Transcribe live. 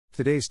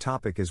Today's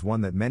topic is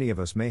one that many of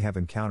us may have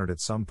encountered at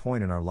some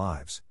point in our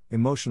lives: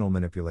 emotional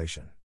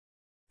manipulation.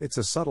 It's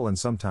a subtle and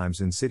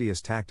sometimes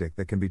insidious tactic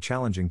that can be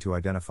challenging to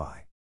identify.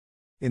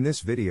 In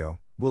this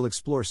video, we'll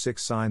explore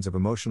 6 signs of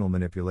emotional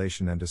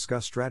manipulation and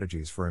discuss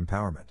strategies for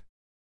empowerment.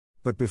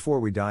 But before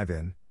we dive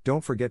in,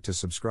 don't forget to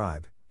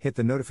subscribe, hit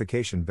the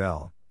notification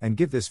bell, and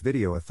give this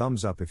video a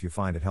thumbs up if you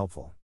find it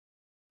helpful.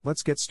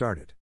 Let's get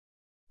started.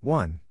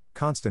 1.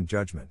 Constant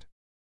judgment.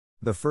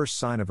 The first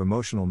sign of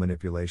emotional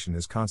manipulation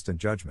is constant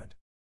judgment.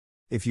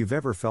 If you've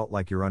ever felt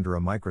like you're under a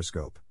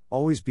microscope,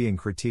 always being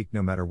critiqued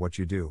no matter what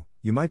you do,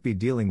 you might be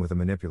dealing with a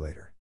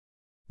manipulator.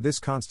 This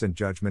constant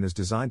judgment is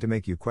designed to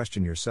make you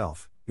question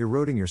yourself,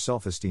 eroding your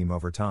self-esteem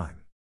over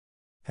time.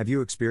 Have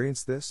you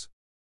experienced this?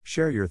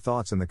 Share your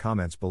thoughts in the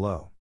comments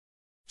below.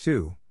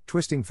 2.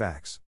 Twisting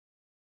facts.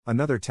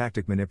 Another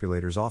tactic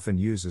manipulators often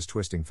use is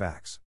twisting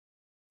facts.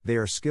 They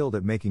are skilled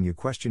at making you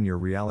question your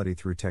reality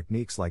through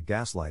techniques like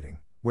gaslighting,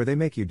 where they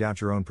make you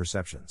doubt your own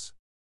perceptions.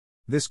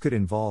 This could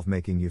involve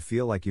making you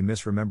feel like you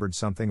misremembered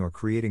something or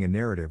creating a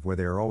narrative where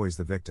they are always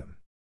the victim.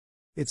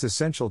 It's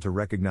essential to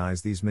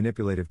recognize these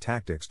manipulative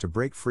tactics to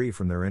break free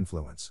from their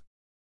influence.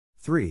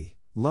 3.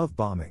 Love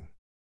bombing.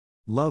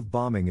 Love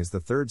bombing is the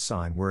third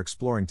sign we're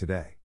exploring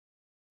today.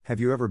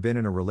 Have you ever been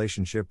in a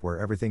relationship where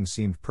everything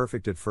seemed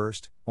perfect at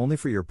first, only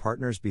for your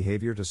partner's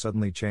behavior to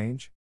suddenly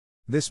change?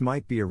 This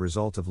might be a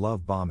result of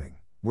love bombing,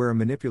 where a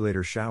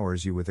manipulator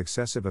showers you with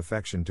excessive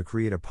affection to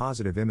create a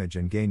positive image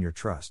and gain your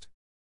trust.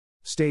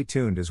 Stay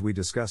tuned as we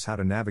discuss how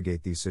to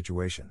navigate these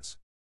situations.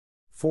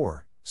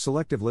 4.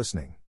 Selective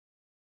listening.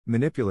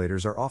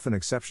 Manipulators are often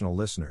exceptional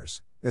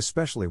listeners,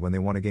 especially when they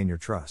want to gain your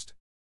trust.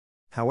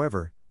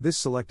 However, this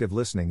selective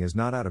listening is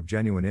not out of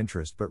genuine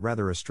interest but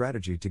rather a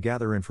strategy to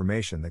gather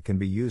information that can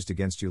be used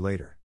against you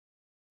later.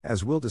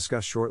 As we'll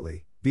discuss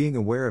shortly, being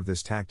aware of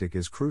this tactic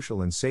is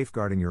crucial in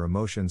safeguarding your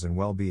emotions and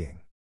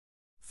well-being.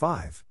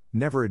 5.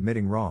 Never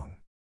admitting wrong.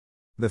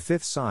 The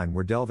fifth sign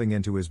we're delving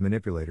into is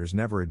manipulators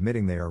never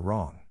admitting they are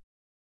wrong.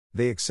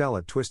 They excel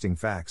at twisting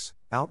facts,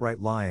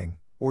 outright lying,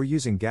 or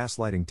using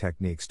gaslighting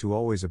techniques to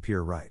always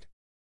appear right.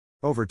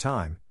 Over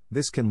time,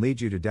 this can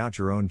lead you to doubt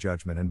your own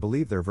judgment and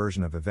believe their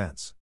version of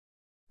events.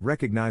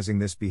 Recognizing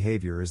this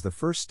behavior is the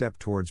first step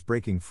towards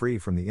breaking free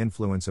from the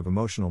influence of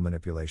emotional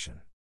manipulation.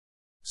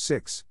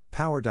 6.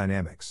 Power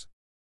dynamics.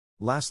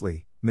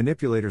 Lastly,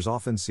 manipulators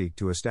often seek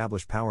to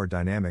establish power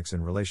dynamics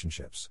in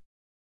relationships.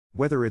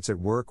 Whether it's at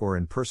work or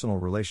in personal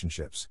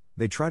relationships,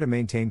 they try to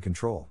maintain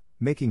control,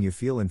 making you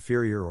feel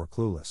inferior or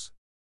clueless.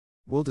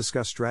 We'll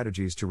discuss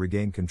strategies to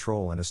regain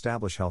control and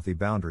establish healthy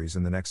boundaries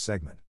in the next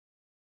segment.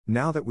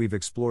 Now that we've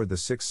explored the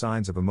 6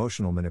 signs of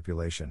emotional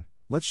manipulation,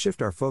 let's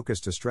shift our focus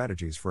to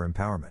strategies for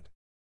empowerment.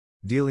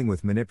 Dealing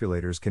with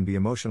manipulators can be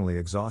emotionally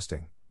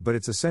exhausting, but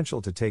it's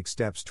essential to take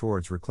steps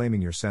towards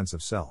reclaiming your sense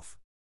of self.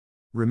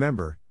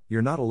 Remember,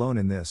 you're not alone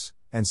in this,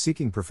 and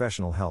seeking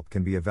professional help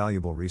can be a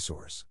valuable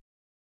resource.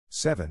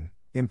 7.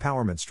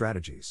 Empowerment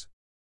strategies.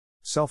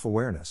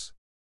 Self-awareness.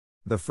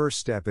 The first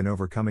step in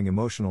overcoming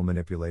emotional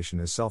manipulation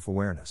is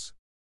self-awareness.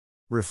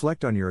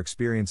 Reflect on your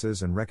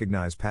experiences and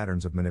recognize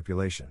patterns of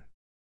manipulation.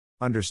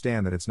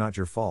 Understand that it's not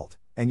your fault,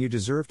 and you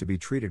deserve to be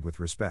treated with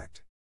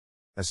respect.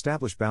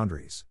 Establish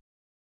boundaries.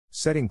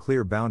 Setting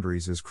clear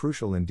boundaries is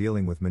crucial in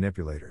dealing with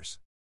manipulators.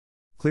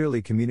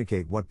 Clearly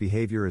communicate what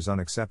behavior is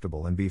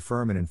unacceptable and be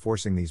firm in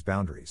enforcing these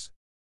boundaries.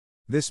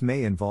 This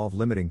may involve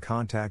limiting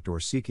contact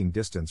or seeking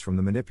distance from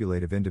the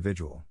manipulative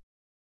individual.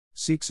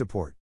 Seek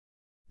support.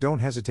 Don't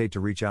hesitate to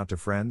reach out to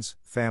friends,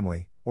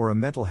 family, or a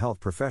mental health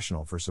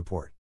professional for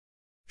support.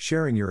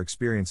 Sharing your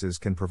experiences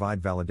can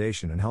provide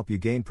validation and help you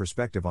gain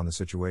perspective on the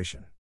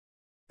situation.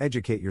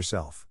 Educate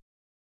yourself.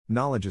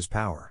 Knowledge is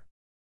power.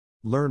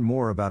 Learn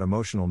more about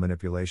emotional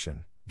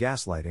manipulation,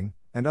 gaslighting,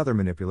 and other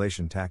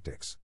manipulation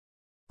tactics.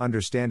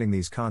 Understanding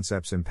these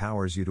concepts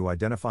empowers you to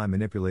identify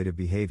manipulative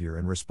behavior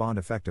and respond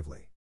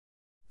effectively.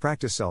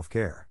 Practice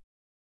self-care.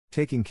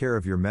 Taking care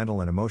of your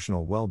mental and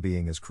emotional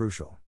well-being is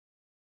crucial.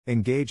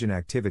 Engage in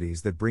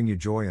activities that bring you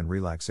joy and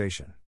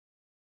relaxation.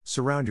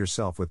 Surround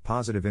yourself with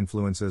positive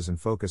influences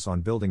and focus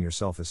on building your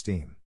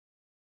self-esteem.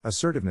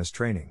 Assertiveness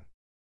training.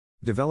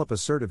 Develop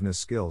assertiveness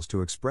skills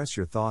to express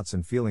your thoughts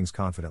and feelings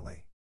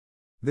confidently.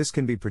 This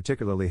can be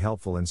particularly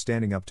helpful in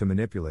standing up to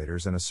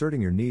manipulators and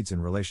asserting your needs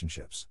in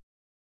relationships.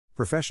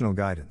 Professional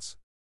guidance.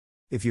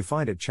 If you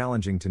find it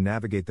challenging to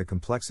navigate the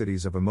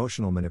complexities of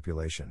emotional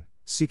manipulation,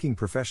 seeking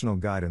professional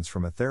guidance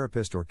from a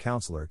therapist or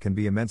counselor can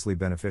be immensely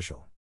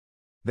beneficial.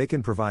 They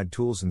can provide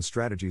tools and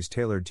strategies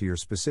tailored to your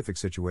specific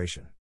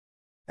situation.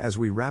 As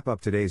we wrap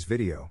up today's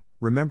video,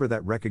 remember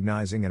that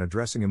recognizing and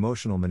addressing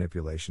emotional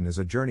manipulation is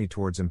a journey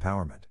towards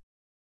empowerment.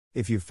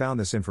 If you've found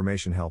this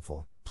information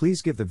helpful,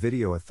 please give the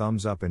video a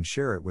thumbs up and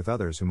share it with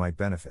others who might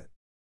benefit.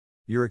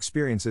 Your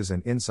experiences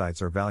and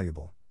insights are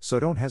valuable, so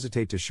don't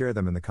hesitate to share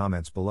them in the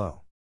comments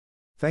below.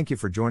 Thank you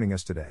for joining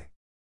us today.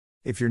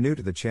 If you're new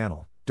to the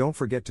channel, don't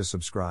forget to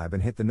subscribe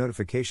and hit the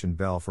notification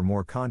bell for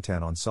more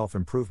content on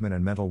self-improvement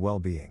and mental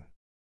well-being.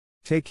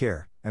 Take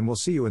care, and we'll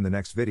see you in the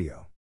next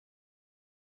video.